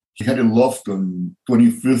He had a loft on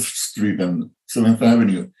 25th Street and 7th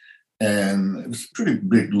Avenue. And it was a pretty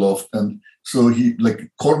big loft. And so he, like a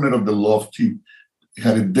corner of the loft, he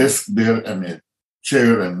had a desk there and a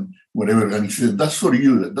chair and whatever. And he said, that's for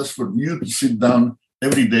you. That's for you to sit down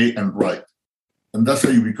every day and write. And that's how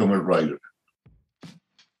you become a writer.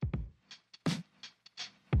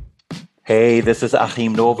 Hey, this is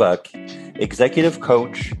Achim Novak, executive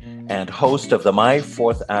coach and host of the My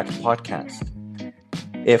Fourth Act podcast.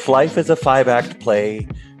 If life is a 5-act play,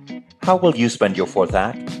 how will you spend your fourth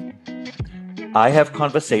act? I have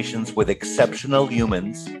conversations with exceptional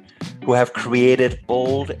humans who have created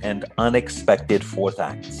bold and unexpected fourth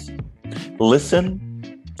acts.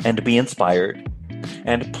 Listen and be inspired.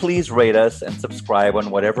 And please rate us and subscribe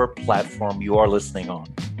on whatever platform you are listening on.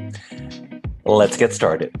 Let's get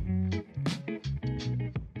started.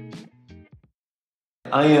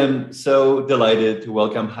 I am so delighted to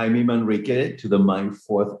welcome Jaime Manrique to the My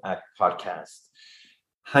Fourth Act podcast.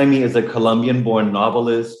 Jaime is a Colombian-born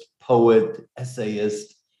novelist, poet,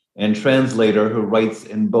 essayist, and translator who writes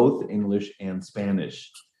in both English and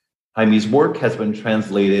Spanish. Jaime's work has been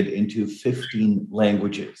translated into 15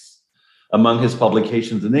 languages. Among his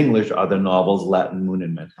publications in English are the novels Latin Moon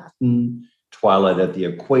in Manhattan, Twilight at the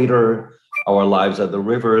Equator, Our Lives at the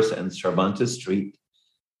Rivers, and Cervantes Street.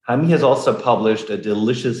 Jaime has also published a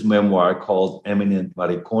delicious memoir called Eminent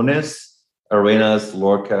Maricones, Arenas,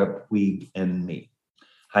 Lorca, Puig, and Me.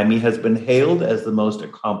 Jaime has been hailed as the most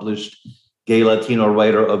accomplished gay Latino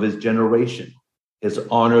writer of his generation. His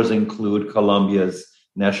honors include Colombia's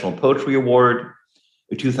National Poetry Award,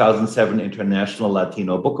 a 2007 International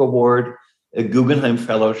Latino Book Award, a Guggenheim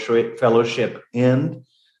Fellowship, and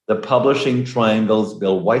the Publishing Triangle's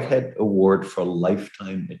Bill Whitehead Award for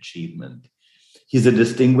Lifetime Achievement. He's a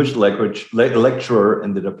distinguished lecturer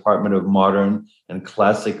in the Department of Modern and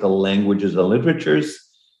Classical Languages and Literatures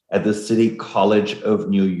at the City College of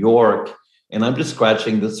New York. And I'm just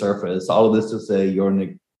scratching the surface. All of this to say you're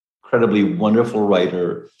an incredibly wonderful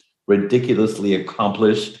writer, ridiculously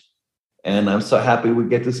accomplished. And I'm so happy we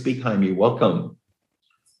get to speak, Jaime. Welcome.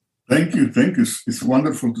 Thank you. It's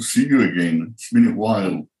wonderful to see you again. It's been a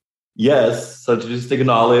while. Yes. So to just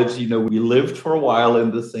acknowledge, we lived for a while in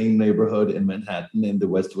the same neighborhood in Manhattan in the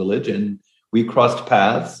West Village, and we crossed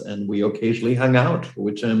paths and we occasionally hung out, for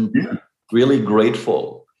which I'm really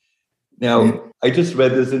grateful. Now, I just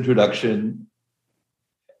read this introduction.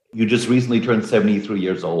 You just recently turned 73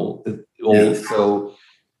 years old. Yes. So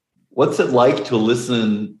what's it like to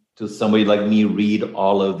listen to somebody like me read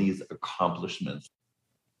all of these accomplishments?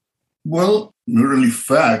 Well, not really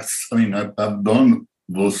facts. I mean, I've done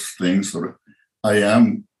those things, or I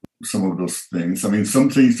am some of those things. I mean, some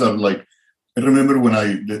things are like, I remember when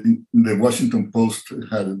the Washington Post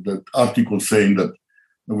had that article saying that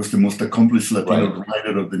I was the most accomplished Latino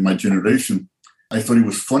writer of my generation. I thought it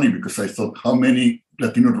was funny because I thought, how many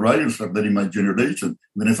Latino writers are there in my generation? And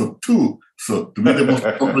then I thought, 2. So to be the most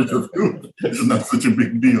accomplished of 2 is not such a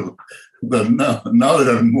big deal. But now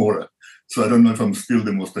there are more. So I don't know if I'm still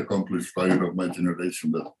the most accomplished writer of my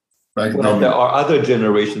generation. But back then, there are other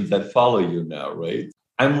generations that follow you now, right?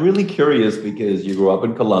 I'm really curious because you grew up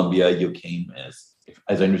in Colombia. You came as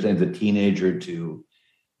I understand, as a teenager to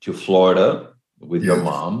Florida with your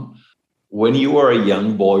mom. When you were a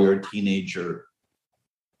young boy or teenager,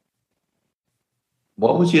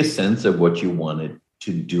 what was your sense of what you wanted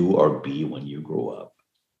to do or be when you grew up?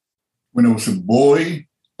 When I was a boy,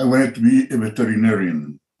 I wanted to be a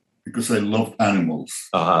veterinarian because I loved animals.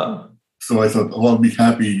 Uh-huh. So I thought, I'll be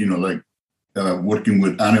happy, working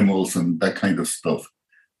with animals and that kind of stuff.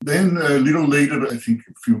 Then a little later, I think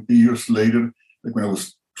a few years later, like when I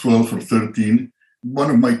was 12 or 13,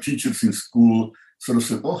 one of my teachers in school sort of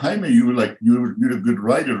said, "Oh, Jaime, you're a good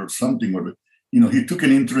writer or something." Or, he took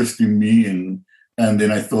an interest in me, and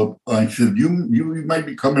then I thought, I said, you might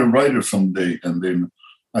become a writer someday. And then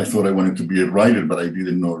I thought I wanted to be a writer, but I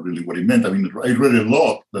didn't know really what it meant. I mean, I read a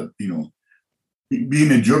lot, but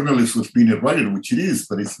being a journalist was being a writer, which it is,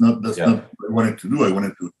 but not what I wanted to do. I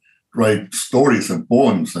wanted to write stories and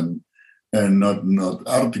poems and not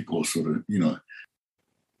articles or.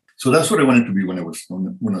 So that's what I wanted to be when I was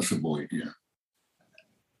a boy. Yeah.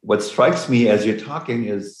 What strikes me as you're talking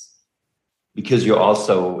is, because you're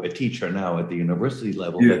also a teacher now at the university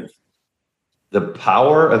level, that the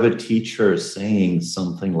power of a teacher saying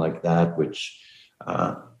something like that, which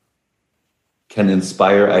can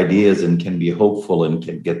inspire ideas and can be hopeful and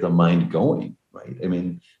can get the mind going, right? I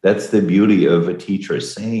mean, that's the beauty of a teacher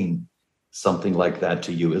saying something like that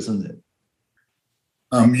to you, isn't it?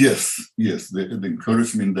 Yes. The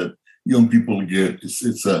encouragement that young people get,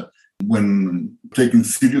 it's when taken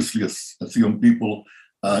seriously as young people,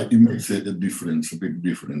 it makes a difference, a big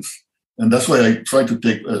difference. And that's why I try to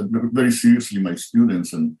take very seriously my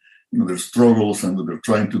students and their struggles and what they're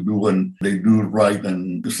trying to do, and they do right.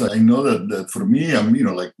 And because I know that for me, I'm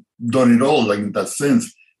like done it all, like in that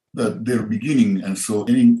sense that they're beginning, and so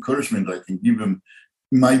any encouragement I can give them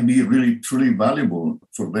might be really truly valuable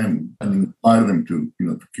for them and inspire them to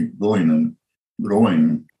to keep going and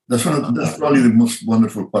growing. That's probably the most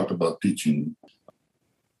wonderful part about teaching.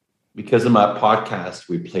 Because in my podcast,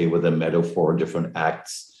 we play with a metaphor, different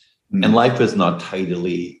acts, and life is not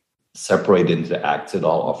tidily separated into acts. It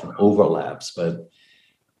all often overlaps. But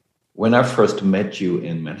when I first met you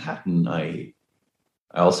in Manhattan, I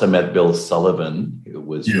also met Bill Sullivan, who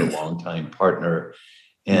was your longtime partner,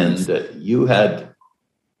 and you had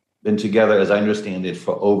been together, as I understand it,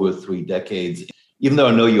 for over 3 decades. Even though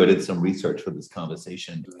I know you did some research for this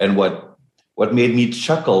conversation, and what made me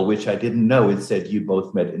chuckle, which I didn't know, it said you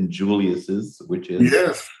both met in Julius's, which is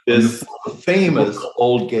this famous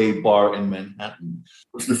old gay bar in Manhattan.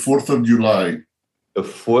 It was the 4th of July. The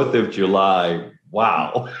 4th of July.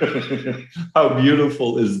 Wow. How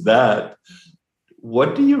beautiful is that?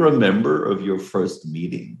 What do you remember of your first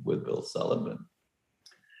meeting with Bill Sullivan?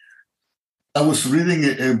 I was reading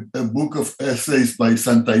a book of essays by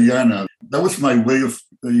Santayana. That was my way of,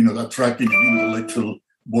 attracting an intellectual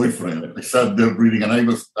boyfriend. I sat there reading, and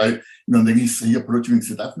then he approached me and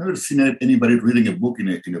said, "I've never seen anybody reading a book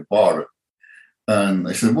in a bar." And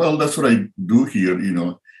I said, "Well, that's what I do here,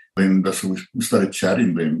 And that's when we started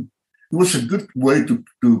chatting then. It was a good way to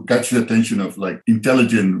catch the attention of like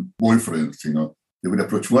intelligent boyfriends, They would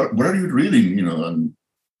approach, what are you reading? And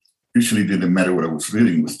usually it didn't matter what I was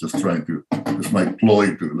reading. It was just it was my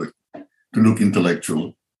ploy to look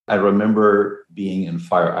intellectual. I remember being in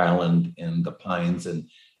Fire Island in the Pines and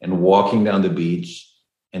walking down the beach,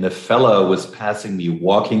 and a fellow was passing me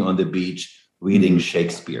walking on the beach reading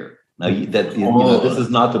Shakespeare. Now this is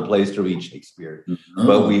not the place to read Shakespeare,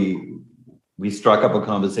 but we struck up a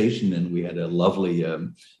conversation and we had a lovely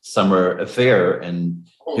summer affair, and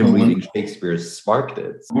him reading Shakespeare sparked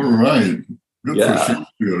it. All right. Good for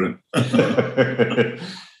Shakespeare.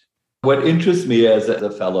 What interests me as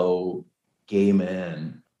a fellow gay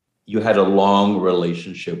man, you had a long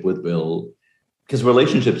relationship with Bill, because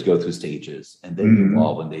relationships go through stages and they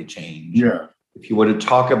evolve and they change. Yeah. If you were to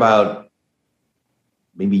talk about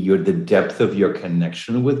maybe the depth of your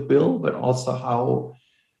connection with Bill, but also how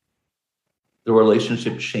the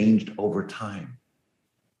relationship changed over time.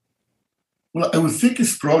 Well, I would think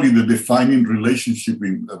it's probably the defining relationship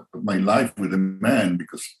in my life with a man,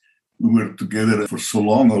 because we were together for so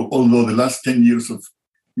long. Although the last 10 years of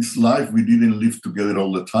his life, we didn't live together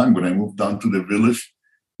all the time. When I moved down to the village,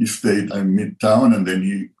 he stayed in Midtown, and then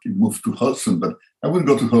he moved to Hudson. But I would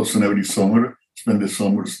go to Hudson every summer, spend the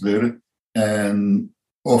summers there, and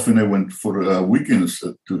often I went for weekends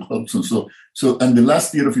to Hudson. So, and the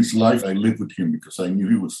last year of his life, I lived with him because I knew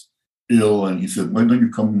he was ill, and he said, "Why don't you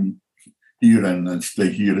come here and stay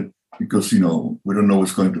here? Because we don't know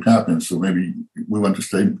what's going to happen. So maybe we want to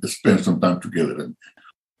spend some time together." And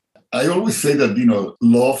I always say that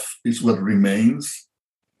love is what remains.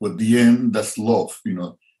 At the end, that's love.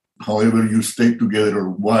 However you stay together or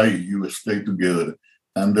why you stay together,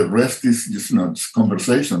 and the rest is just it's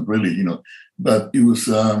conversation, really. But it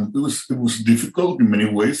was difficult in many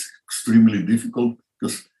ways, extremely difficult,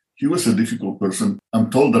 because he was a difficult person. I'm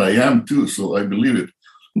told that I am too, so I believe it.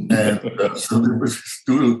 And so there was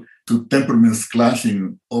two temperaments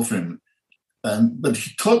clashing often. But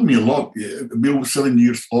he taught me a lot. Bill was 7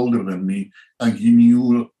 years older than me, and he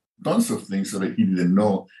knew tons of things that he didn't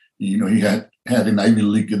know. He had an Ivy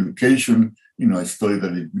League education. I studied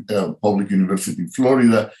at a public university in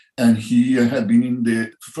Florida, and he had been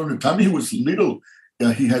from the time he was little,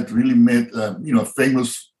 he had really met,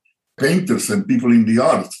 famous painters and people in the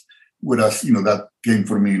arts, whereas, that came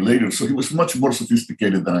for me later. So he was much more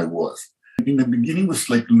sophisticated than I was. In the beginning, it was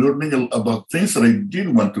like learning about things that I did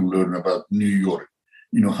want to learn about New York.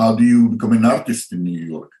 How do you become an artist in New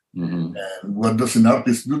York? Mm-hmm. And what does an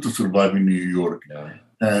artist do to survive in New York? Yeah.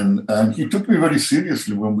 And he took me very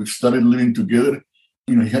seriously when we started living together.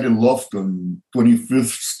 He had a loft on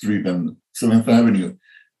 25th Street and 7th Avenue.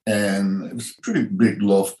 And it was a pretty big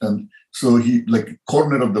loft. And so he, like a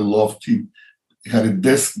corner of the loft, he had a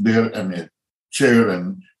desk there and a chair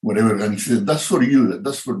and whatever. And he said, "That's for you.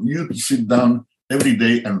 That's for you to sit down every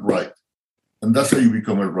day and write. And that's how you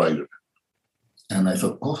become a writer." And I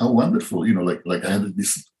thought, oh, how wonderful. Like I had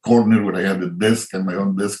this corner where I had a desk and my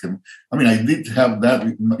own desk. And I did have that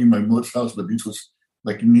in my mother's house, but it was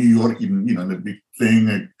like in New York, in a big thing,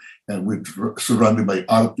 and surrounded by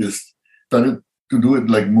artists. Started to do it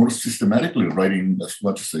like more systematically, writing as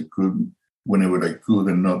much as I could, whenever I could,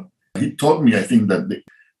 and not. He taught me, I think, that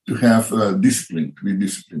to have discipline, to be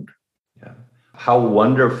disciplined. Yeah. How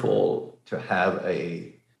wonderful to have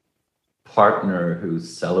a partner who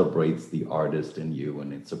celebrates the artist in you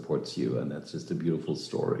and it supports you. And that's just a beautiful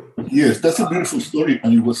story. Yes, that's a beautiful story.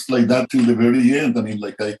 And it was like that till the very end. I mean,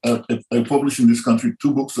 like I published in this country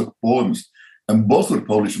 2 books of poems, and both were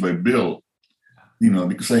published by Bill.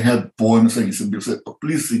 Because I had poems, and he said, oh,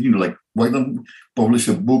 please, like, why don't you publish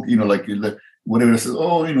a book, like whatever. I said,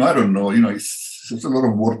 oh, I don't know, it's a lot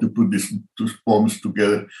of work to put these 2 poems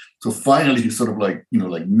together. So finally, he sort of like,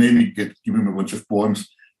 maybe give him a bunch of poems.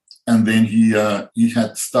 And then he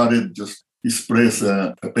had started just his press,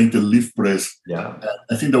 a painted leaf press. Yeah.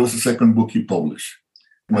 I think that was the 2nd book he published,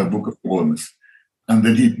 my book of poems. And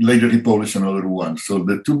then he published another one. So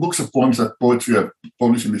the 2 books of poems that poetry I've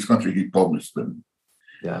published in this country, he published them.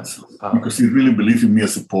 Yeah. Because he really believed in me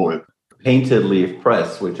as a poet. Painted Leaf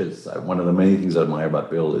Press, which is one of the many things I admire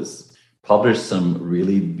about Bill, is published some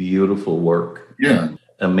really beautiful work. Yeah.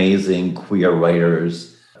 Amazing queer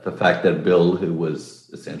writers. The fact that Bill, who was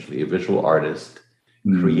essentially a visual artist,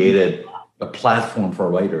 created a platform for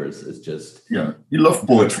writers is just... Yeah, he loved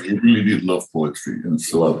poetry. He really did love poetry. And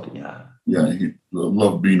so, he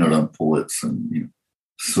loved being around poets. And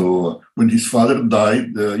so when his father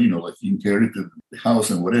died, like he inherited the house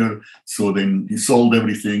and whatever. So then he sold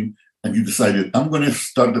everything and he decided, I'm going to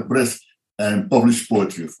start the press and publish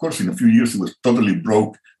poetry. Of course, in a few years, he was totally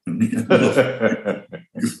broke. And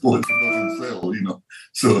his poetry doesn't sell,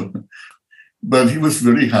 So, but he was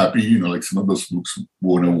very happy, like some of those books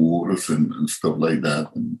won awards and stuff like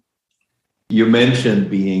that. And you mentioned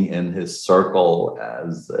being in his circle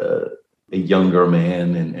as a younger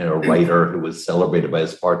man and a writer who was celebrated by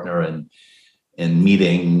his partner and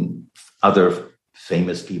meeting other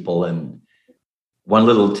famous people. And one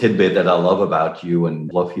little tidbit that I love about you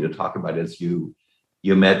and love for you to talk about is you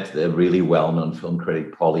met a really well-known film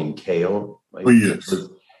critic, Pauline Kael. Right? Oh, yes.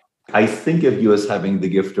 I think of you as having the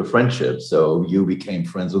gift of friendship. So you became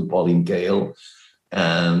friends with Pauline Kael,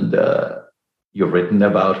 and you've written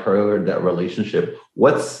about her and that relationship.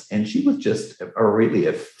 And she was just really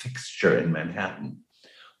a fixture in Manhattan.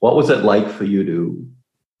 What was it like for you to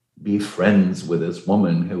be friends with this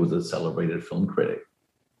woman who was a celebrated film critic?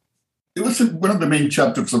 It was one of the main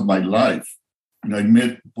chapters of my life. I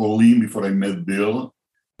met Pauline before I met Bill.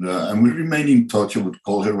 And we remained in touch. I would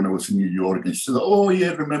call her when I was in New York, and she said, "Oh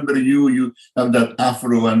yeah, remember you? You have that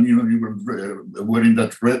afro, and you were wearing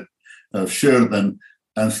that red shirt and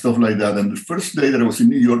stuff like that." And the first day that I was in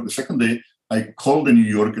New York, the second day, I called the New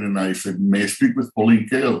Yorker and I said, "May I speak with Pauline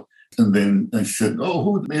Kael?" And she said, "Oh,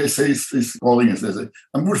 who may I say is calling?" And I said,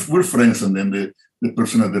 "We're friends." And then the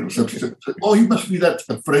person at the reception said, "Oh, you must be that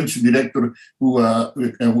French director who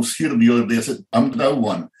was here the other day." I said, "I'm that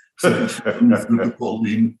one." So she called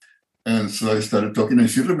in, and so I started talking, and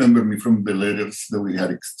she remembered me from the letters that we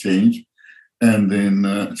had exchanged. And then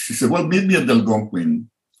she said, "Well, meet me at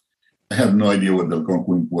Algonquin." I had no idea what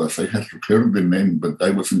Algonquin was. I had heard the name, but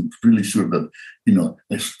I wasn't really sure that,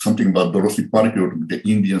 it's something about Dorothy Parker or the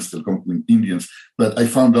Indians, the Algonquin Indians. But I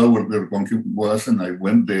found out where the Algonquin was, and I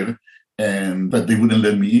went there, but they wouldn't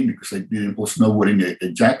let me in because I was not wearing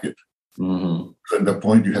a jacket. Mm-hmm. So at that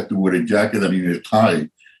point, you had to wear a jacket and a tie.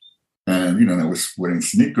 And, I was wearing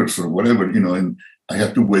sneakers or whatever, and I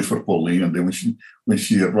had to wait for Pauline. And then when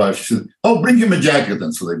she arrived, she said, "Oh, bring him a jacket."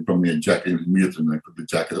 And so they brought me a jacket immediately, and I put the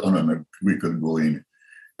jacket on, and we could go in.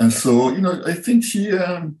 And so, I think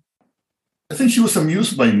she was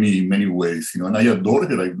amused by me in many ways, and I adored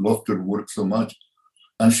her. I loved her work so much.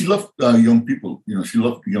 And she loved young people, she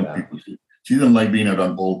loved young people. She didn't like being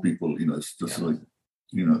around old people, it's just like,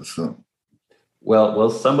 so. Well,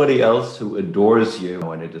 somebody else who adores you,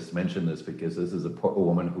 and I just mentioned this because this is a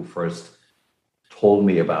woman who first told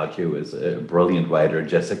me about you, is a brilliant writer,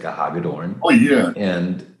 Jessica Hagedorn. Oh, yeah.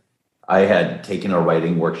 And I had taken a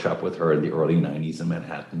writing workshop with her in the early 90s in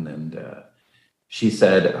Manhattan. And she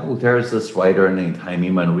said, "Oh, there's this writer named Jaime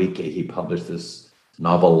Manrique. He published this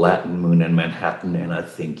novel, Latin Moon in Manhattan, and I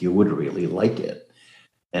think you would really like it."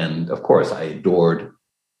 And of course, I adored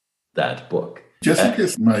that book. Jessica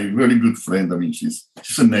is my really good friend. I mean, she's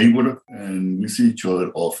a neighbor, and we see each other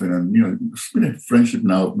often. And, it's been a friendship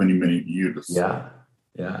now of many, many years. Yeah.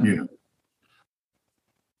 Yeah.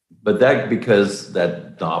 But because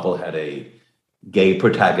that novel had a gay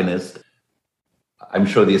protagonist, I'm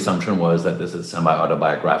sure the assumption was that this is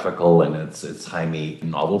semi-autobiographical and it's Jaime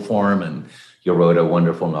novel form. And you wrote a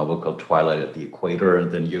wonderful novel called Twilight at the Equator.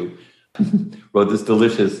 And then you wrote this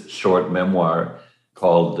delicious short memoir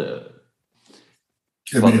called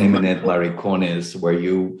called Eminent Maricones, where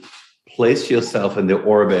you place yourself in the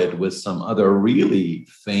orbit with some other really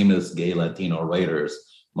famous gay Latino writers.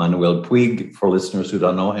 Manuel Puig, for listeners who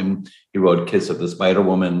don't know him, he wrote Kiss of the Spider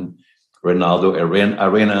Woman. Reynaldo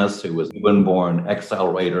Arenas, who was a Cuban-born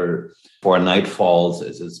exile writer. For Night Falls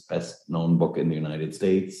is his best-known book in the United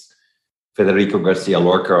States. Federico Garcia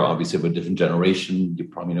Lorca, obviously of a different generation. You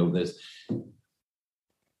probably know this.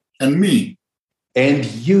 And me. And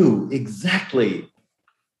you, exactly.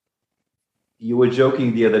 You were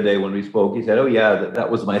joking the other day when we spoke. You said, oh, yeah,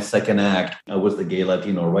 that was my second act. I was the gay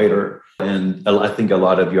Latino writer. And I think a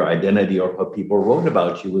lot of your identity or what people wrote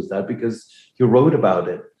about you was that because you wrote about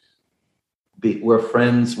it. We're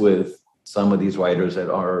friends with some of these writers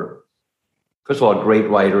that are, first of all, great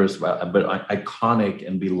writers, but iconic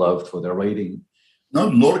and beloved for their writing.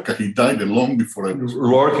 Not Lorca, he died long before I was.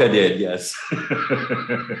 Lorca did, yes.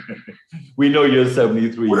 We know you're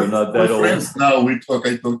 73, you're not that old. We're friends now, I talk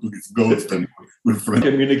to his ghost and we're friends.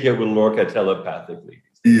 Communicate with Lorca telepathically.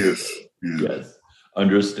 Yes. Yes,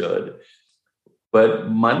 understood.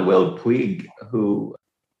 But Manuel Puig, who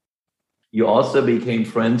you also became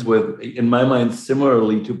friends with, in my mind,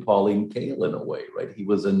 similarly to Pauline Kael in a way, right? He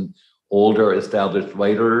was an older, established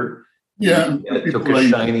writer. Yeah. He took a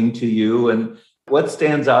shining to you. And what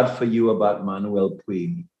stands out for you about Manuel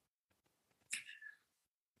Puig?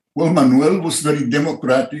 Well, Manuel was very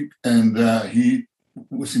democratic, and he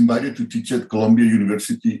was invited to teach at Columbia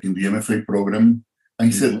University in the MFA program.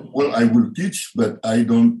 And he said, well, I will teach, but I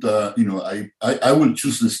don't, I will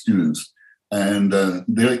choose the students. And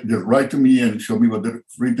they write to me and show me what they've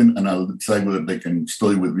written, and I'll decide whether they can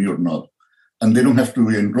study with me or not. And they don't have to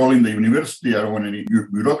enroll in the university. I don't want any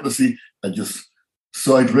bureaucracy.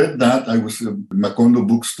 So I read that. I was in Macondo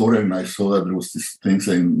bookstore, and I saw that there was this thing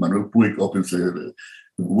saying Manuel Puig opens a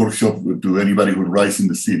workshop to anybody who writes in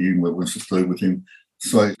the city and wants to study with him.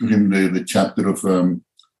 So I took him the chapter of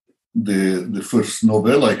the first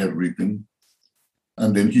novel I had written.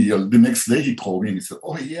 And then the next day he called me and he said,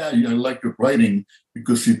 oh, yeah, I like your writing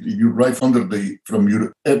because you write from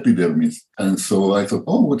your epidermis. And so I thought,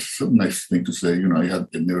 oh, what's a nice thing to say. It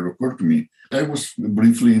never occurred to me. I was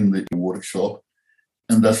briefly in the workshop,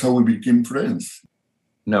 and that's how we became friends.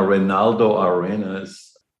 Now, Reynaldo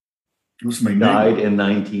Arenas died in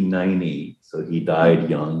 1990. So he died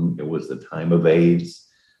young. It was the time of AIDS.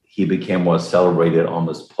 He became more celebrated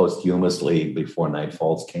almost posthumously before Night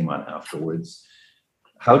Falls came out afterwards.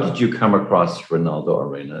 How did you come across Reynaldo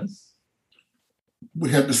Arenas?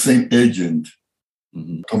 We had the same agent,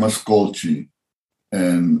 Thomas Colchi.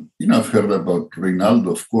 And, I've heard about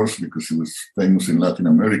Reynaldo, of course, because he was famous in Latin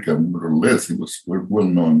America, more or less. He was well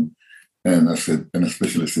known, and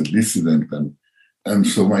especially as a dissident. And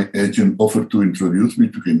so my agent offered to introduce me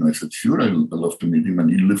to him. I said, sure, I'd love to meet him.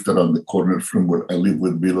 And he lived around the corner from where I live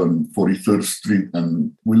with Bill on 43rd Street.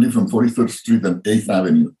 And we live on 43rd Street and 8th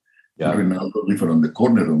Avenue. Yeah. Reynaldo lived on the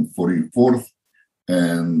corner on 44th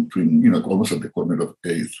and almost at the corner of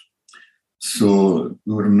 8th. So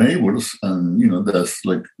we were neighbors, and, that's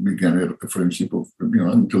like began a friendship of,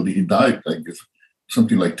 until he died, I guess,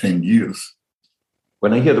 something like 10 years.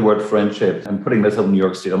 When I hear the word friendship, I'm putting myself in New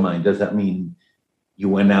York State of mind. Does that mean you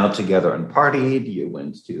went out together and partied? You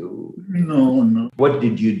went to... No. What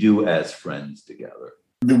did you do as friends together?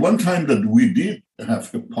 The one time that we did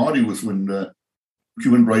have a party was when the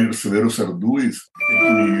Cuban writer Severo Sarduiz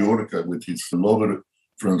came to New York with his lover,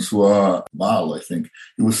 Francois Val, I think.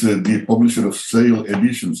 He was the publisher of Sale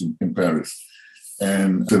Editions in Paris.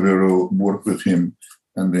 And Severo worked with him.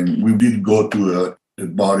 And then we did go to a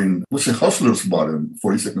bar it was a hustler's bar on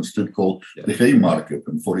 42nd Street called the Haymarket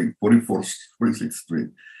on 46th Street.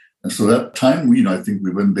 And so that time, I think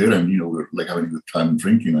we went there and, we were like having a good time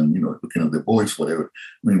drinking and, looking at the boys, whatever.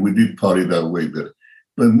 I mean, we did party that way there.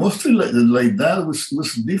 But mostly like that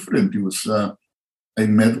was different. It was,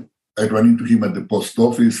 I ran into him at the post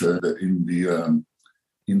office, in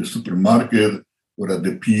the supermarket, or at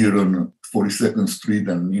the pier on 42nd Street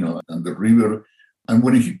and, and the river. And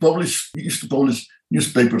when he used to publish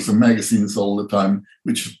newspapers and magazines all the time,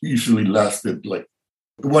 which usually lasted like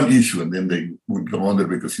one issue, and then they would go under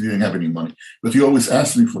because he didn't have any money. But he always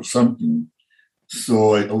asked me for something.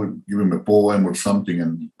 So I would give him a poem or something,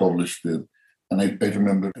 and he published it. And I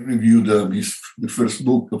remember I reviewed the first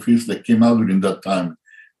book of his that came out during that time,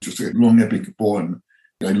 which was a long epic poem.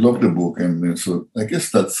 I loved the book, and so I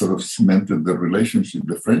guess that sort of cemented the relationship,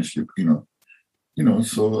 the friendship,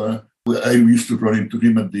 So I used to run into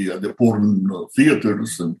him at the porn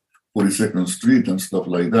theaters and 42nd Street and stuff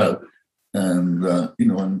like that. And,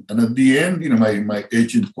 and at the end, my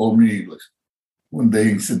agent called me one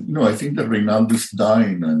day and said, I think that Reynaldo's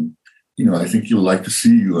dying. And, I think he'll like to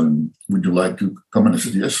see you, and would you like to come? And I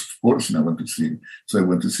said, yes, of course. And I went to see him. So I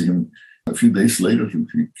went to see him. A few days later, he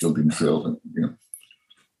killed himself. And,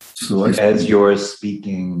 so as you're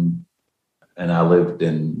speaking, and I lived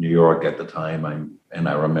in New York at the time,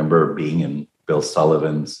 I remember being in Bill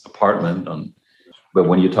Sullivan's apartment. But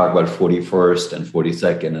when you talk about 41st and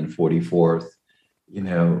 42nd and 44th,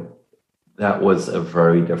 that was a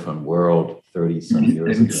very different world 30-some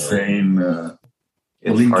years ago. Insane.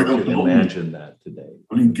 It's hard to imagine that today.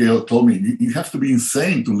 Pauline Kael told me, you have to be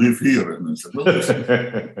insane to live here. And I said, well,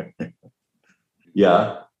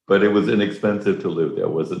 yeah, but it was inexpensive to live there,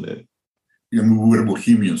 wasn't it? We were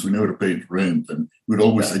bohemians. We never paid rent. And we were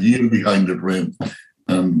always a year behind the rent.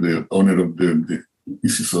 And the owner of the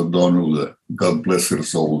Mrs. O'Donnell, God bless her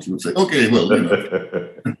soul, she would say, okay, well,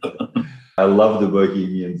 I love the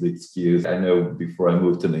bohemians excuse. I know before I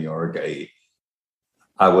moved to New York,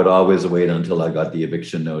 I would always wait until I got the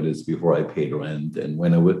eviction notice before I paid rent. And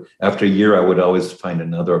after a year, I would always find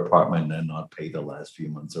another apartment and not pay the last few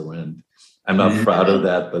months of rent. I'm not proud of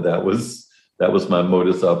that, but that was my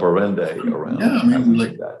modus operandi around. Yeah, I mean,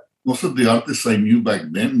 like that. Most of the artists I knew back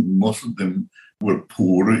then, most of them were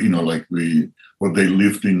poor, or they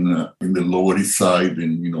lived in the Lower East Side,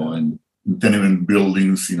 and and in tenement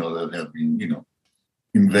buildings, that had been,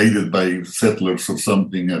 invaded by settlers or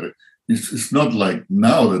something. It's not like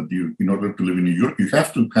now that in order to live in New York, you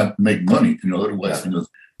have to make money. Otherwise,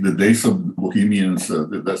 the days of bohemians,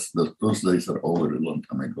 those days are over a long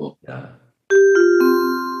time ago. Yeah.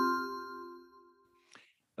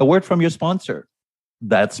 A word from your sponsor.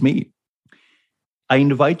 That's me. I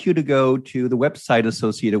invite you to go to the website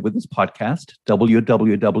associated with this podcast,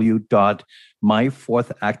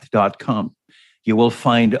 www.myfourthact.com. You will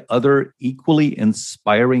find other equally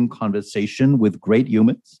inspiring conversation with great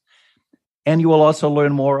humans. And you will also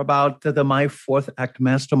learn more about the My Fourth Act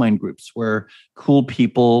mastermind groups, where cool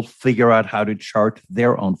people figure out how to chart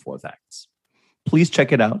their own fourth acts. Please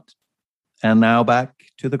check it out. And now back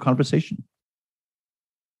to the conversation.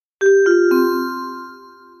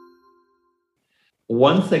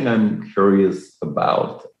 One thing I'm curious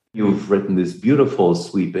about, you've written these beautiful,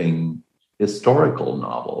 sweeping historical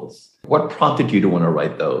novels. What prompted you to want to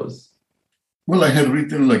write those? Well, I had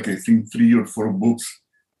written, I think 3 or 4 books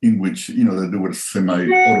in which, that they were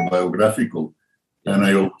semi-autobiographical. And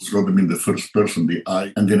I always wrote them in the first person, the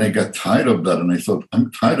I. And then I got tired of that. And I thought, I'm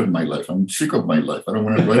tired of my life. I'm sick of my life. I don't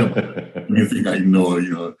want to write about anything I know,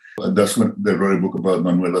 And that's when they wrote a book about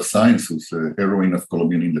Manuela Sáenz, who's a heroine of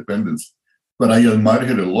Colombian independence. But I admire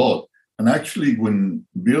her a lot. And actually, when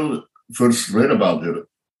Bill first read about her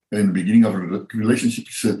in the beginning of our relationship,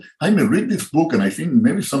 he said, I may read this book, and I think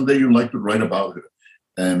maybe someday you'd like to write about her.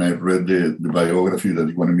 And I read the biography that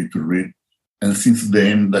he wanted me to read. And since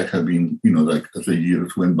then, that had been, as the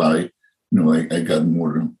years went by, I got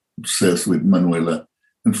more obsessed with Manuela.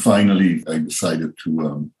 And finally, I decided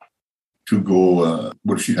to go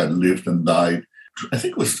where she had lived and died. I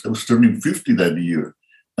think I was turning 50 that year.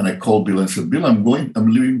 And I called Bill and said, Bill, I'm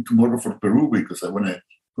leaving tomorrow for Peru because I want to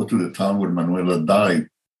go to the town where Manuela died.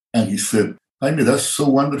 And he said, Jaime, that's so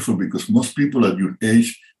wonderful because most people at your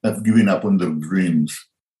age have given up on their dreams.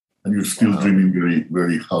 And you're still dreaming very,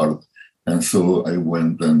 very hard. And so I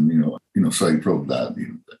went and, so I wrote that.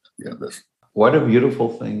 That's what a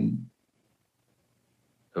beautiful thing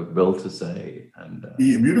of Bill to say. And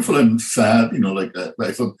beautiful and sad,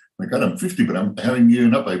 I thought, my God, I'm 50, but I haven't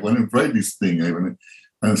given up. I want to write this thing.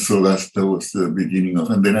 And so that was the beginning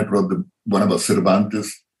of, and then I wrote the one about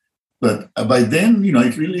Cervantes. But by then, I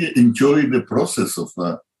really enjoyed the process of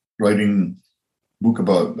writing book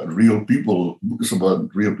about real people,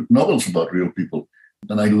 novels about real people.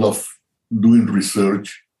 And I love doing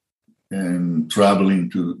research and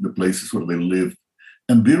traveling to the places where they lived.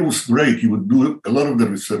 And Bill was great. He would do a lot of the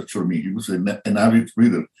research for me. He was an avid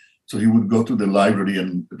reader. So he would go to the library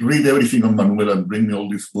and read everything on Manuela and bring me all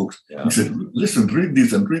these books. Yeah. He said, listen, read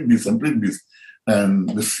this and read this and read this. And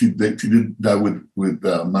he did that with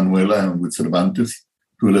Manuela and with Cervantes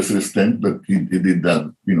to a lesser extent, but he did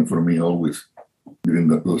that, for me always during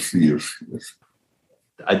those years. Yes.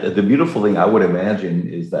 The beautiful thing I would imagine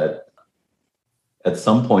is that at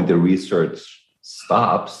some point the research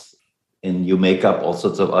stops and you make up all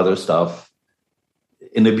sorts of other stuff.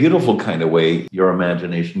 In a beautiful kind of way, your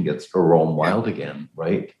imagination gets to roam wild again,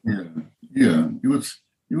 right? Yeah. It was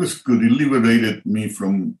good. It liberated me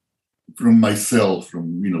from myself,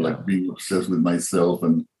 from like being obsessed with myself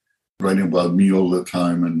and writing about me all the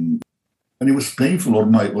time. And it was painful.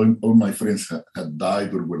 All my friends had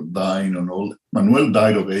died or were dying, and all. Manuel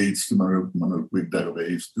died of AIDS too. Manuel Quick died of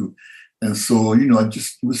AIDS too. And so, it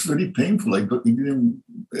was very painful. I didn't,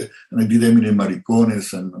 and I did Eminem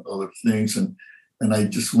Maricones and other things. And I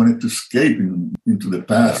just wanted to escape into the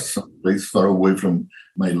past, some place far away from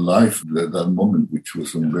my life at that moment, which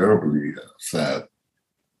was unbearably sad.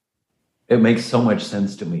 It makes so much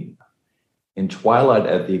sense to me. In Twilight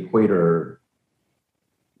at the Equator,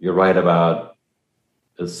 you write about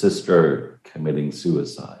a sister committing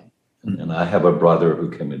suicide. Mm-hmm. And I have a brother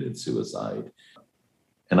who committed suicide.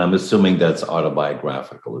 And I'm assuming that's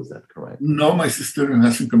autobiographical. Is that correct? No, my sister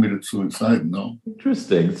hasn't committed suicide, no.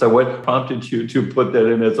 Interesting. So what prompted you to put that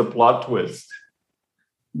in as a plot twist?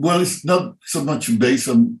 Well, it's not so much based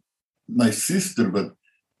on my sister, but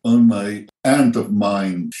on my aunt of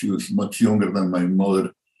mine. She was much younger than my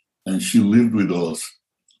mother, and she lived with us.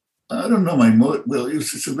 I don't know, my mother, well,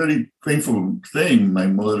 it's a very painful thing. My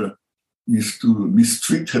mother used to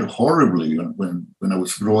mistreat her horribly when I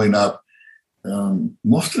was growing up.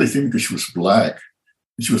 Mostly I think because she was Black.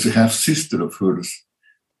 She was a half sister of hers.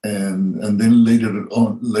 And then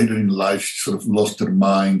later in life, she sort of lost her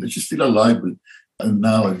mind. She's still alive, and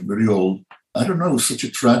now I'm very old. I don't know, it was such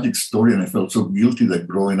a tragic story, and I felt so guilty that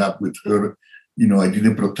growing up with her, I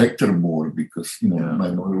didn't protect her more because,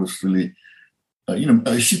 my mother was really,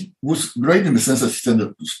 she was great in the sense that she sent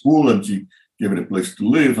her to school and she gave her a place to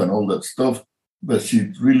live and all that stuff. But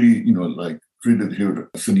she really, treated her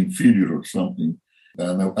as an inferior or something.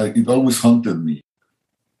 And it always haunted me.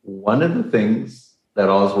 One of the things that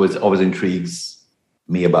always intrigues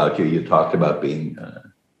me about you, you talked about being,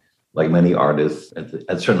 like many artists,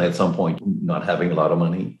 certainly at some point, not having a lot of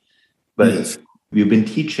money. But yes. You've been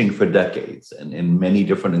teaching for decades and in many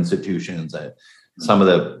different institutions. Some of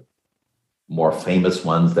the more famous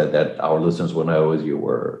ones that our listeners will know is you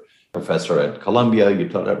were professor at Columbia, you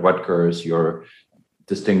taught at Rutgers, you're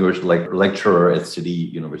distinguished lecturer at City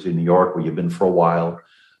University of New York, where you've been for a while.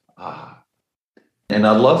 And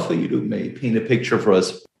I'd love for you to maybe paint a picture for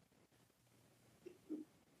us.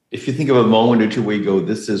 If you think of a moment or two where you go,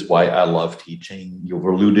 this is why I love teaching. You've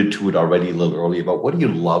alluded to it already a little earlier about what do you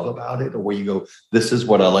love about it, or where you go, this is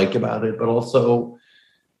what I like about it. But also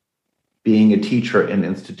being a teacher in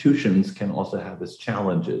institutions can also have its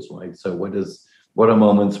challenges, right? So what are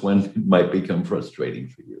moments when it might become frustrating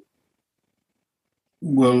for you?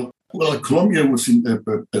 Well, at Columbia, I was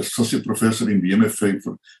an associate professor in the MFA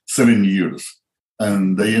for 7 years,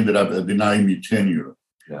 and they ended up denying me tenure.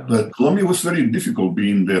 Yeah. But Columbia was very difficult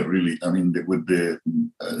being there, really. I mean, with the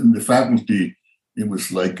faculty, it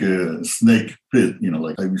was like a snake pit,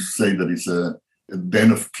 like I would say that it's a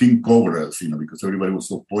den of king cobras, because everybody was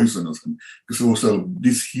so poisonous, and because there was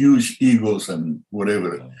these huge egos and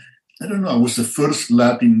whatever. Yeah. I don't know, I was the first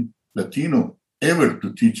Latino ever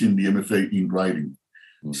to teach in the MFA in writing.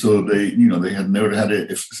 So they had never had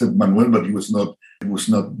except Manuel, but he was not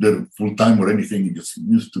there full time or anything. He just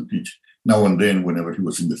used to teach now and then whenever he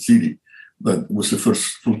was in the city. But was the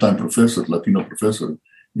first full-time professor, Latino professor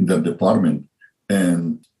in that department.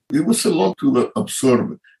 And it was a lot to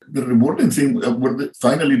absorb. The rewarding thing were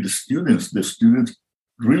finally the students. The students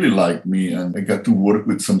really liked me, and I got to work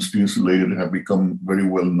with some students who later have become very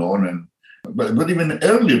well known. But even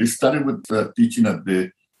earlier, it started with teaching at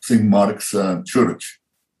the St. Mark's Church.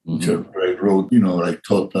 Mm-hmm. I wrote, I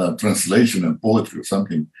taught translation and poetry or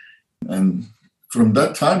something. And from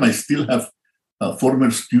that time, I still have former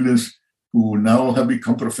students who now have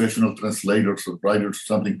become professional translators or writers or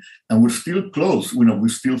something. And we're still close. We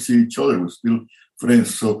still see each other. We're still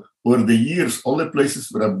friends. So over the years, all the places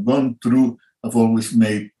that I've gone through, I've always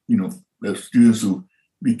made, students who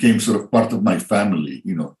became sort of part of my family,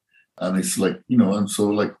 And it's like, and so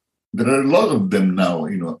like, there are a lot of them now,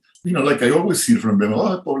 like I always hear from them,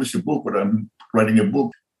 I published a book or I'm writing a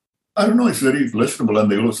book. I don't know, it's very pleasurable. And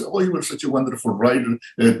they all say, you were such a wonderful writer,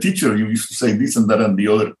 teacher. You used to say this and that and the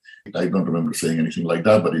other. I don't remember saying anything like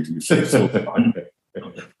that, but you say so fine.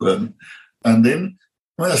 And then,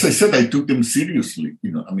 as I said, I took them seriously.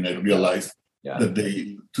 I realized that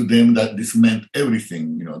to them, that this meant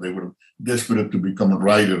everything. They were desperate to become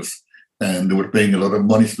writers. And they were paying a lot of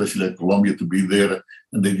money, especially at Columbia, to be there.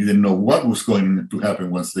 And they didn't know what was going to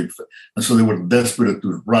happen and so they were desperate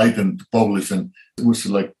to write and to publish. And it was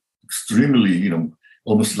like extremely,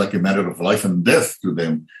 almost like a matter of life and death to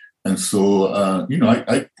them. And so,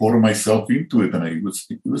 I poured myself into it. And it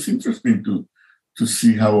was interesting to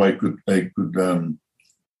see how I could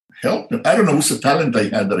help them. I don't know, it was a talent I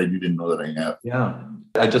had that I didn't know that I had. Yeah.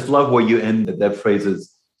 I just love where you end that phrase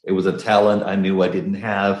is, it was a talent I knew I didn't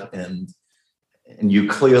have, and you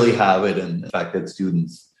clearly have it. And the fact that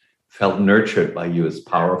students felt nurtured by you is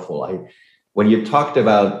powerful. When you talked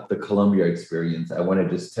about the Columbia experience, I want to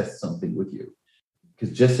just test something with you.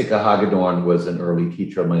 because Jessica Hagedorn was an early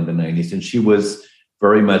teacher of mine in the 90s, and she was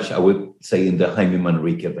very much, I would say, in the Jaime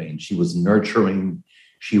Manrique vein. She was nurturing,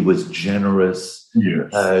 she was generous.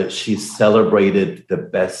 Yes. She celebrated the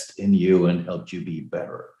best in you and helped you be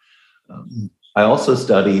better. I also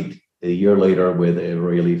studied a year later with a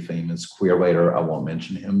really famous queer writer. I won't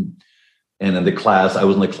mention him. And in the class, I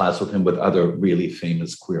was in the class with him with other really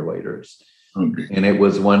famous queer writers. Okay. And it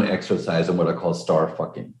was one exercise in what I call star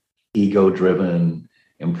fucking. Ego-driven,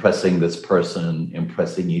 impressing this person,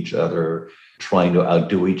 impressing each other, trying to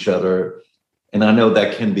outdo each other. And I know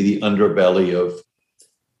that can be the underbelly of,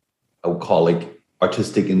 I would call it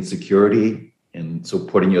artistic insecurity. And so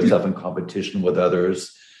putting yourself in competition with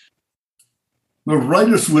others. Well,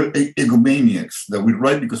 writers were egomaniacs, that we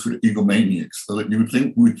write because we're egomaniacs. So that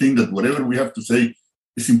we think that whatever we have to say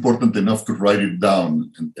is important enough to write it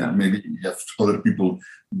down and maybe have other people.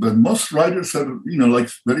 But most writers are, like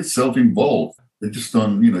very self-involved. They just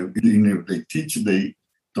don't, if they teach, they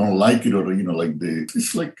don't like it, or,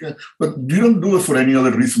 it's like, but you don't do it for any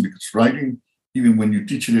other reason, because writing, even when you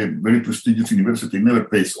teach at a very prestigious university, never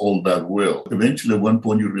pays all that well. Eventually, at one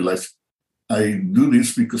point, you realize, I do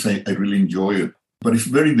this because I really enjoy it. But it's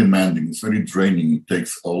very demanding. It's very draining. It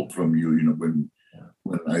takes all from you.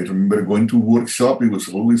 When I remember going to a workshop, I was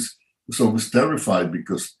always terrified,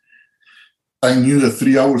 because I knew that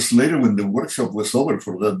 3 hours later, when the workshop was over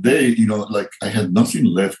for that day, I had nothing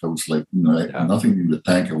left. I was like, I had nothing in the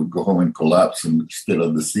tank. I would go home and collapse and stare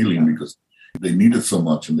at the ceiling, because they needed so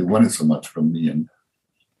much and they wanted so much from me. And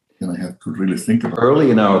I had to really think about it.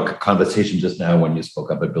 Early in our conversation just now, when you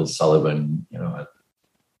spoke up at Bill Sullivan,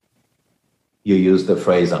 you used the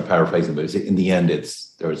phrase, I'm paraphrasing, but in the end,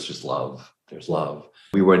 there's just love. There's love.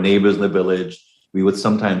 We were neighbors in the village. We would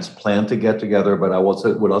sometimes plan to get together, but I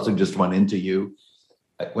would also just run into you.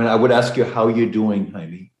 When I would ask you, how are you doing,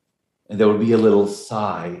 Jaime? And there would be a little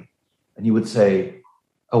sigh, and you would say,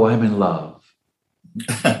 oh, I'm in love.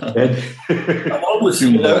 And I'm always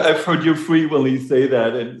in love. I've heard you frequently say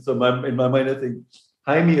that. And so in my mind, I think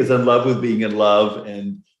Jaime is in love with being in love,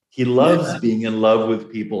 and he loves being in love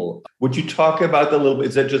with people. Would you talk about that a little bit?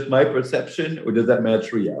 Is that just my perception, or does that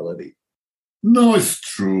match reality? No, it's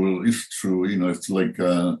true. It's true. It's like,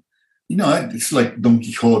 it's like Don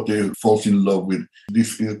Quixote falls in love with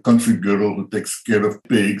this country girl who takes care of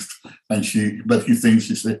pigs, but he thinks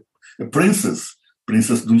she's a princess.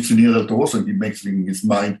 Princess Dulcinea del Toboso, and he makes in his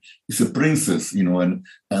mind he's a princess,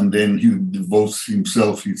 and then he devotes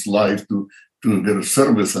his life to their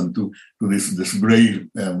service and to this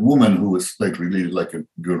great woman who was really like a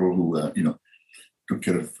girl who took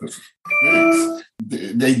care of us.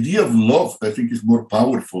 The idea of love, I think, is more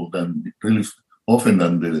powerful than really often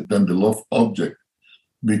than the love object,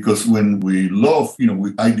 because when we love,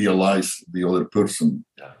 we idealize the other person,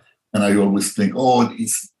 and I always think, oh,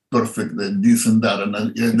 it's perfect, this and that, and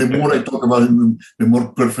the more I talk about it, the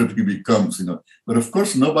more perfect it becomes, But of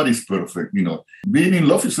course, nobody's perfect, Being in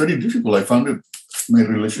love is very difficult. I found that my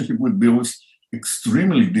relationship with Bill was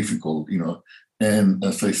extremely difficult, And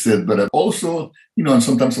as I said, but I also, and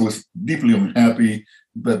sometimes I was deeply unhappy,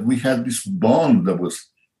 but we had this bond that was,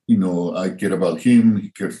 I care about him, he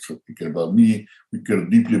cared about me, we cared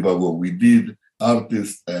deeply about what we did,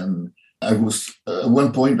 artists, and I was, at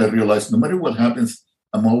one point I realized no matter what happens,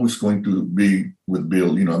 I'm always going to be with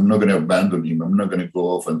Bill. I'm not going to abandon him. I'm not going to go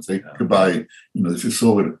off and say goodbye. This is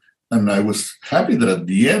over. And I was happy that at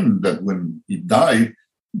the end, that when he died,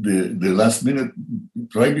 the last minute,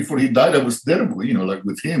 right before he died, I was there,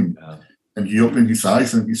 with him. Yeah. And he opened his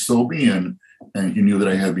eyes and he saw me, and he knew that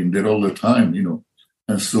I had been there all the time,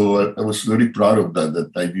 And so I was very proud of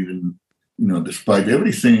that I didn't, despite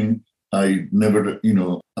everything, I never,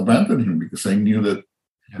 abandoned him, because I knew that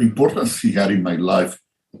the importance he had in my life,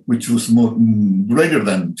 which was more greater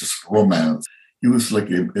than just romance. He was like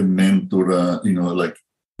a mentor, like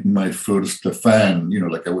my first fan,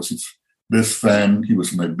 like I was his best fan. He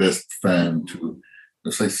was my best fan too.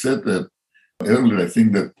 As I said that earlier, I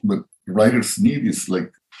think that what writers need is like,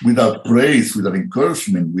 without praise, without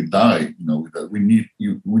encouragement, we die. We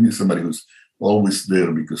need somebody who's always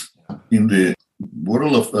there, because in the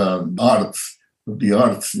world of the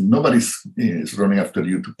arts, nobody is running after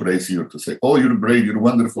you to praise you or to say, oh, you're great, you're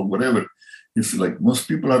wonderful, whatever. It's like most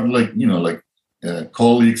people are like,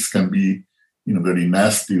 colleagues can be, very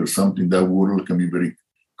nasty or something. That world can be very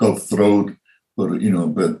cutthroat, or,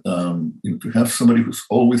 but to have somebody who's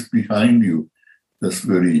always behind you, that's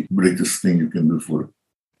the very greatest thing you can do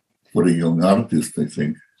for a young artist, I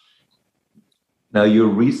think. Now, you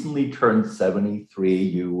recently turned 73.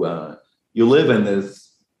 You live in this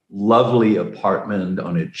lovely apartment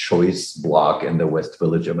on a choice block in the West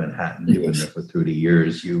Village of Manhattan. You've been there for 30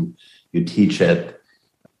 years. You teach at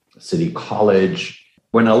City College.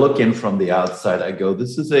 When I look in from the outside, I go,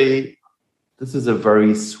 this is a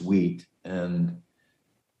very sweet and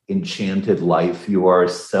enchanted life. You are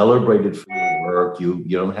celebrated for your work. You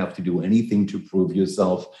don't have to do anything to prove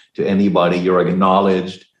yourself to anybody. You're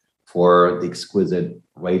acknowledged for the exquisite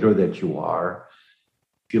writer that you are.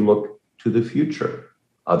 If you look to the future,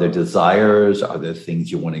 are there desires? Are there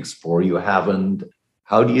things you want to explore you haven't?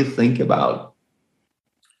 How do you think about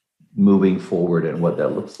moving forward and what that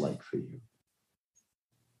looks like for you?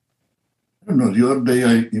 I don't know. The other day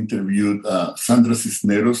I interviewed Sandra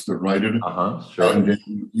Cisneros, the writer. Sure. And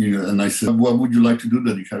then, and I said, what would you like to do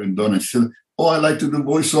that you haven't done? I said, I like to do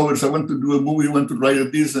voiceovers. I want to do a movie. I want to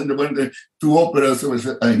write this and I want to do opera. So I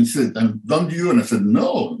said, and he said, and don't you? And I said,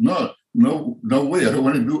 no way. I don't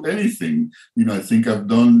want to do anything. I think I've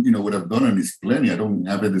done, what I've done, and it's plenty. I don't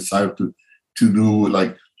have a desire to do,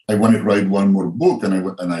 like, I want to write one more book, and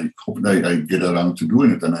I hope that I get around to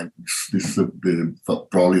doing it. And this is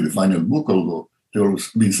probably the final book, although they've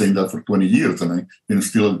always been saying that for 20 years, and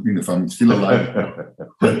still, if I'm still alive,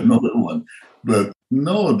 another one. But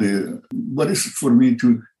no, what is it for me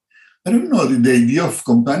to? I don't know. The idea of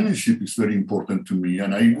companionship is very important to me,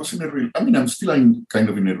 and I was I'm still kind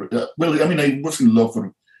of in a. I was in love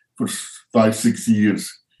for 5-6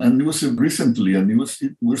 years, and it was recently, and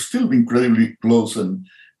we're still incredibly close, and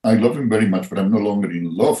I love him very much, but I'm no longer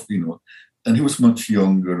in love, And he was much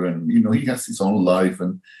younger, and he has his own life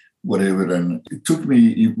and whatever. And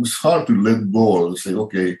it was hard to let go. To say,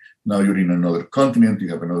 okay, now you're in another continent, you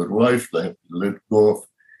have another wife. I have to let go of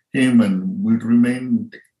him, and we remain,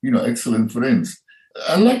 excellent friends.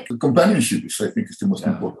 I like companionship. I think it's the most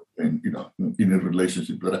important thing, in a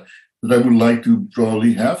relationship that I would like to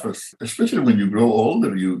probably have. Especially when you grow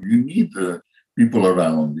older, you need people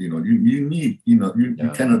around. You need,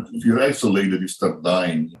 you cannot. If you're isolated, you start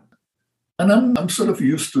dying. And I'm sort of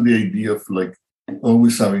used to the idea of like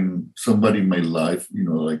always having somebody in my life,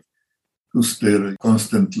 like who's there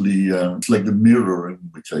constantly. It's like the mirror in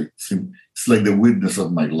which I see. It's like the witness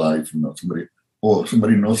of my life.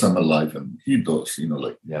 Somebody knows I'm alive, and he does.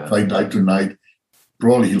 If I die tonight,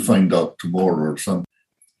 probably he'll find out tomorrow or something.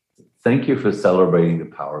 Thank you for celebrating the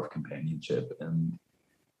power of companionship and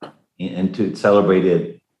to celebrate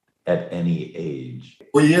it at any age.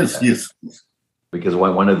 Oh, yes. Because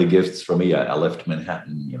one of the gifts for me, I left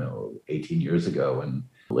Manhattan, 18 years ago and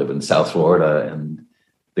live in South Florida. And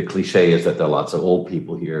the cliche is that there are lots of old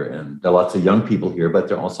people here and there are lots of young people here, but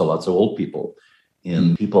there are also lots of old people.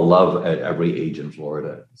 And people love at every age in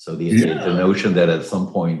Florida. So the notion that at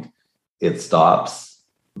some point it stops,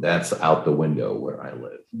 that's out the window where I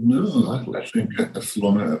live. No,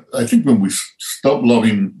 I think when we stop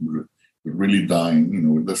loving, we're really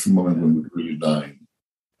dying. That's the moment when we're really dying.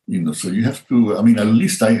 So you have to. At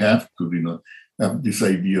least I have to. Have this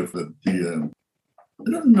idea of that. I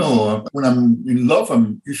don't know. When I'm in love,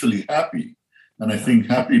 I'm usually happy, and I think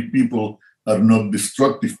happy people are not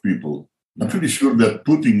destructive people. I'm pretty sure that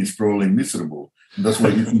Putin is probably miserable. And that's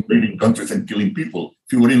why he's invading countries and killing people.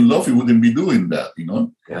 If you were in love, he wouldn't be doing that,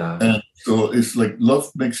 Yeah. And so it's like love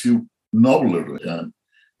makes you nobler, and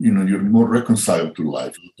you're more reconciled to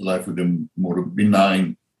life with a more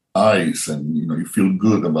benign eyes, and you feel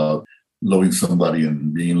good about loving somebody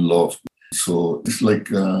and being loved. So it's like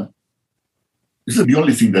it's the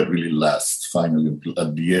only thing that really lasts. Finally,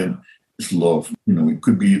 at the end, is love. It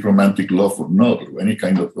could be romantic love or not, or any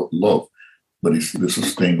kind of love, but it's the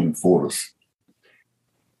sustaining force.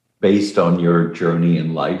 Based on your journey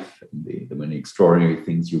in life and the many extraordinary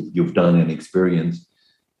things you've done and experienced,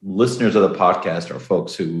 listeners of the podcast are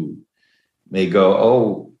folks who may go,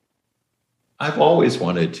 "Oh, I've always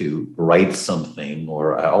wanted to write something,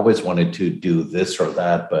 or I always wanted to do this or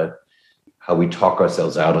that," but how we talk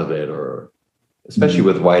ourselves out of it, or especially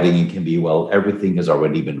with writing, it can be, well, everything has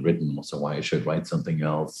already been written, so why I should write something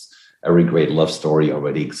else? Every great love story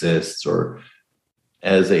already exists. Or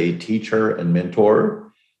as a teacher and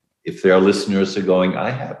mentor, if there are listeners who are going, I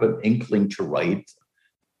have an inkling to write,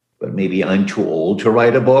 but maybe I'm too old to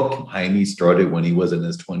write a book. Jaime started when he was in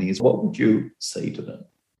his 20s. What would you say to them?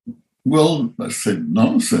 Well, I said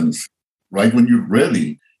nonsense. Write when you're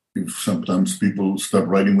ready. If sometimes people start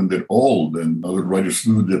writing when they're old, and other writers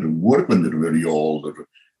do their work when they're very old,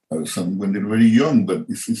 or some when they're very young. But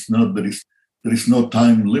it's not that there is no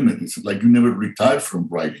time limit. It's like you never retire from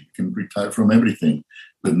writing. You can retire from everything,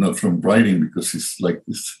 but not from writing, because it's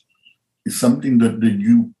something that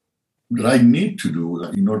I need to do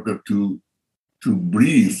in order to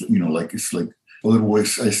breathe. It's like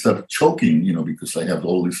Otherwise, I start choking, because I have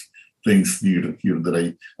all these things here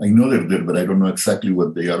that I know they're there, but I don't know exactly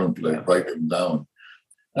what they are until I write them down.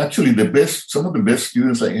 Actually, some of the best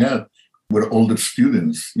students I had were older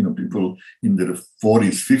students, people in their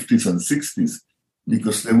 40s, 50s, and 60s,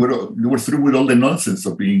 because they were through with all the nonsense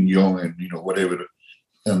of being young and, whatever.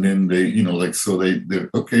 And then they, so they're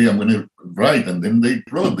okay, I'm going to write. And then they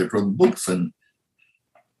wrote books and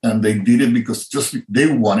they did it because just they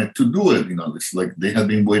wanted to do it. It's like they had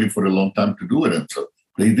been waiting for a long time to do it. And so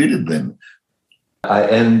they did it then. I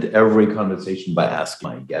end every conversation by asking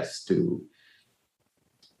my guests to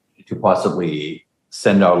possibly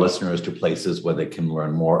send our listeners to places where they can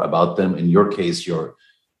learn more about them. In your case,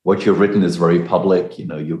 what you've written is very public.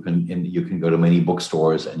 You can go to many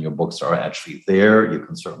bookstores and your books are actually there. You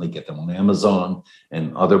can certainly get them on Amazon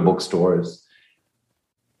and other bookstores.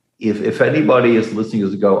 If anybody is listening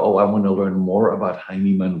to go, oh, I want to learn more about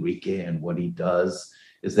Jaime Manrique and what he does,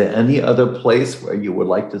 is there any other place where you would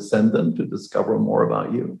like to send them to discover more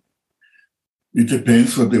about you? It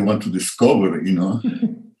depends what they want to discover,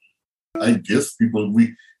 I guess people,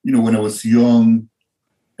 when I was young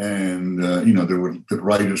and, there were the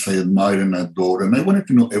writers I admired and adored, and I wanted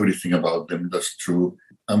to know everything about them. That's true.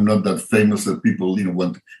 I'm not that famous that people,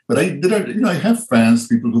 want, but I have fans,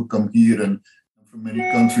 people who come here and from many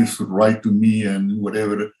countries who write to me and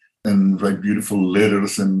whatever, and write beautiful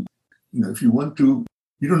letters. And, if you want to,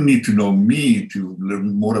 you don't need to know me to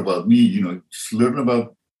learn more about me, just learn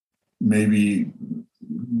about maybe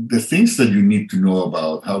the things that you need to know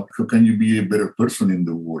about. How can you be a better person in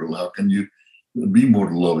the world? How can you be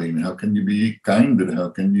more loving? How can you be kinder? How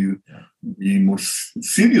can you be more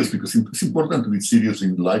serious? Because it's important to be serious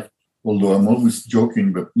in life, although I'm always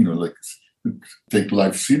joking, but, take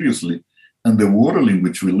life seriously. And the world in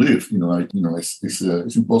which we live,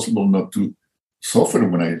 it's impossible not to suffer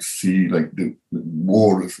when I see like the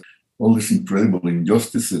wars, all these incredible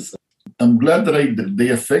injustices. I'm glad that they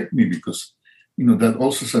affect me because, that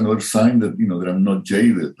also is another sign that, that I'm not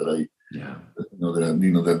jaded, that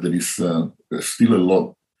that there is still a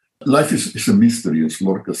lot. Life is a mystery, as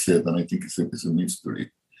Lorca said, and I think it's a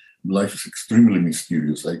mystery. Life is extremely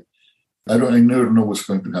mysterious. I never know what's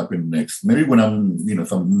going to happen next. Maybe when I'm,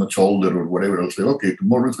 if I'm much older or whatever, I'll say, okay,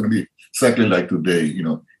 tomorrow is going to be exactly like today,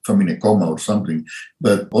 if I'm in a coma or something.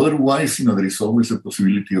 But otherwise, there is always a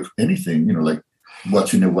possibility of anything, like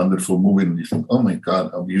watching a wonderful movie and you think, oh my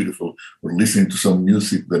God, how beautiful, or listening to some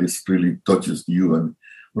music that is really touches you,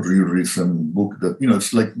 or you read some book that,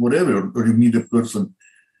 it's like whatever, or you meet a person.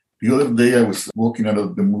 The other day I was walking out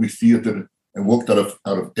of the movie theater. I walked out of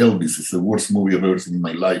Elvis. It's the worst movie I've ever seen in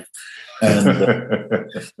my life. And,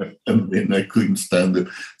 and then I couldn't stand it.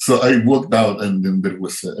 So I walked out, and then there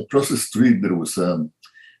was, across the street, there was a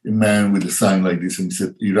man with a sign like this, and he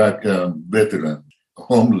said, Iraq veteran,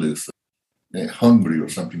 homeless, hungry, or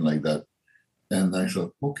something like that. And I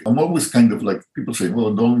thought, okay, I'm always kind of like, people say,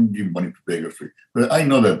 well, don't give money to beggars. But I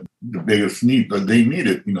know that the beggars need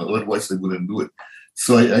it, otherwise they wouldn't do it.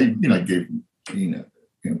 So I gave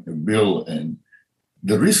a bill, and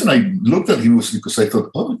the reason I looked at him was because I thought,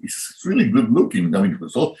 oh, he's really good looking. I mean, it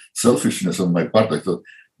was all selfishness on my part. I thought,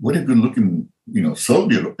 what a good looking,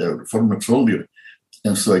 soldier, former soldier.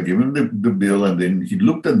 And so I gave him the bill, and then he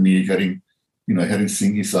looked at me, I hadn't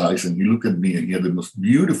seen his eyes, and he looked at me, and he had the most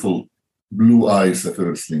beautiful blue eyes I've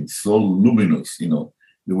ever seen, so luminous,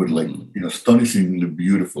 they were like, astonishingly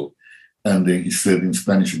beautiful. And then he said in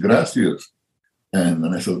Spanish, gracias.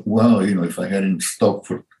 And I thought, wow, if I hadn't stopped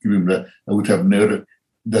for giving that, I would have never,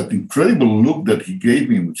 that incredible look that he gave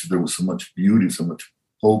me, in which there was so much beauty, so much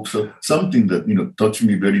hope, so something that, touched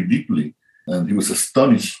me very deeply. And he was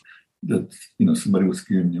astonished that, somebody was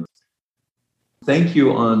giving me. Thank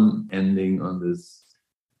you on ending on this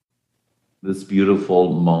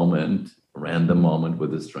beautiful moment, random moment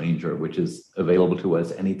with a stranger, which is available to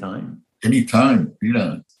us anytime. Anytime,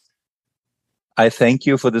 yeah. I thank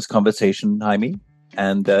you for this conversation, Jaime,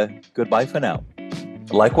 and goodbye for now.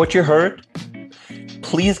 Like what you heard?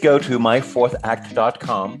 Please go to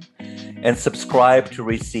myfourthact.com and subscribe to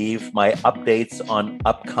receive my updates on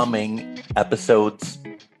upcoming episodes.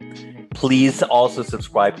 Please also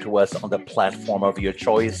subscribe to us on the platform of your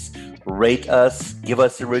choice. Rate us, give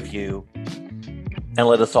us a review, and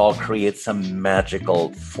let us all create some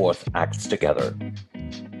magical fourth acts together.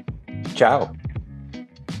 Ciao.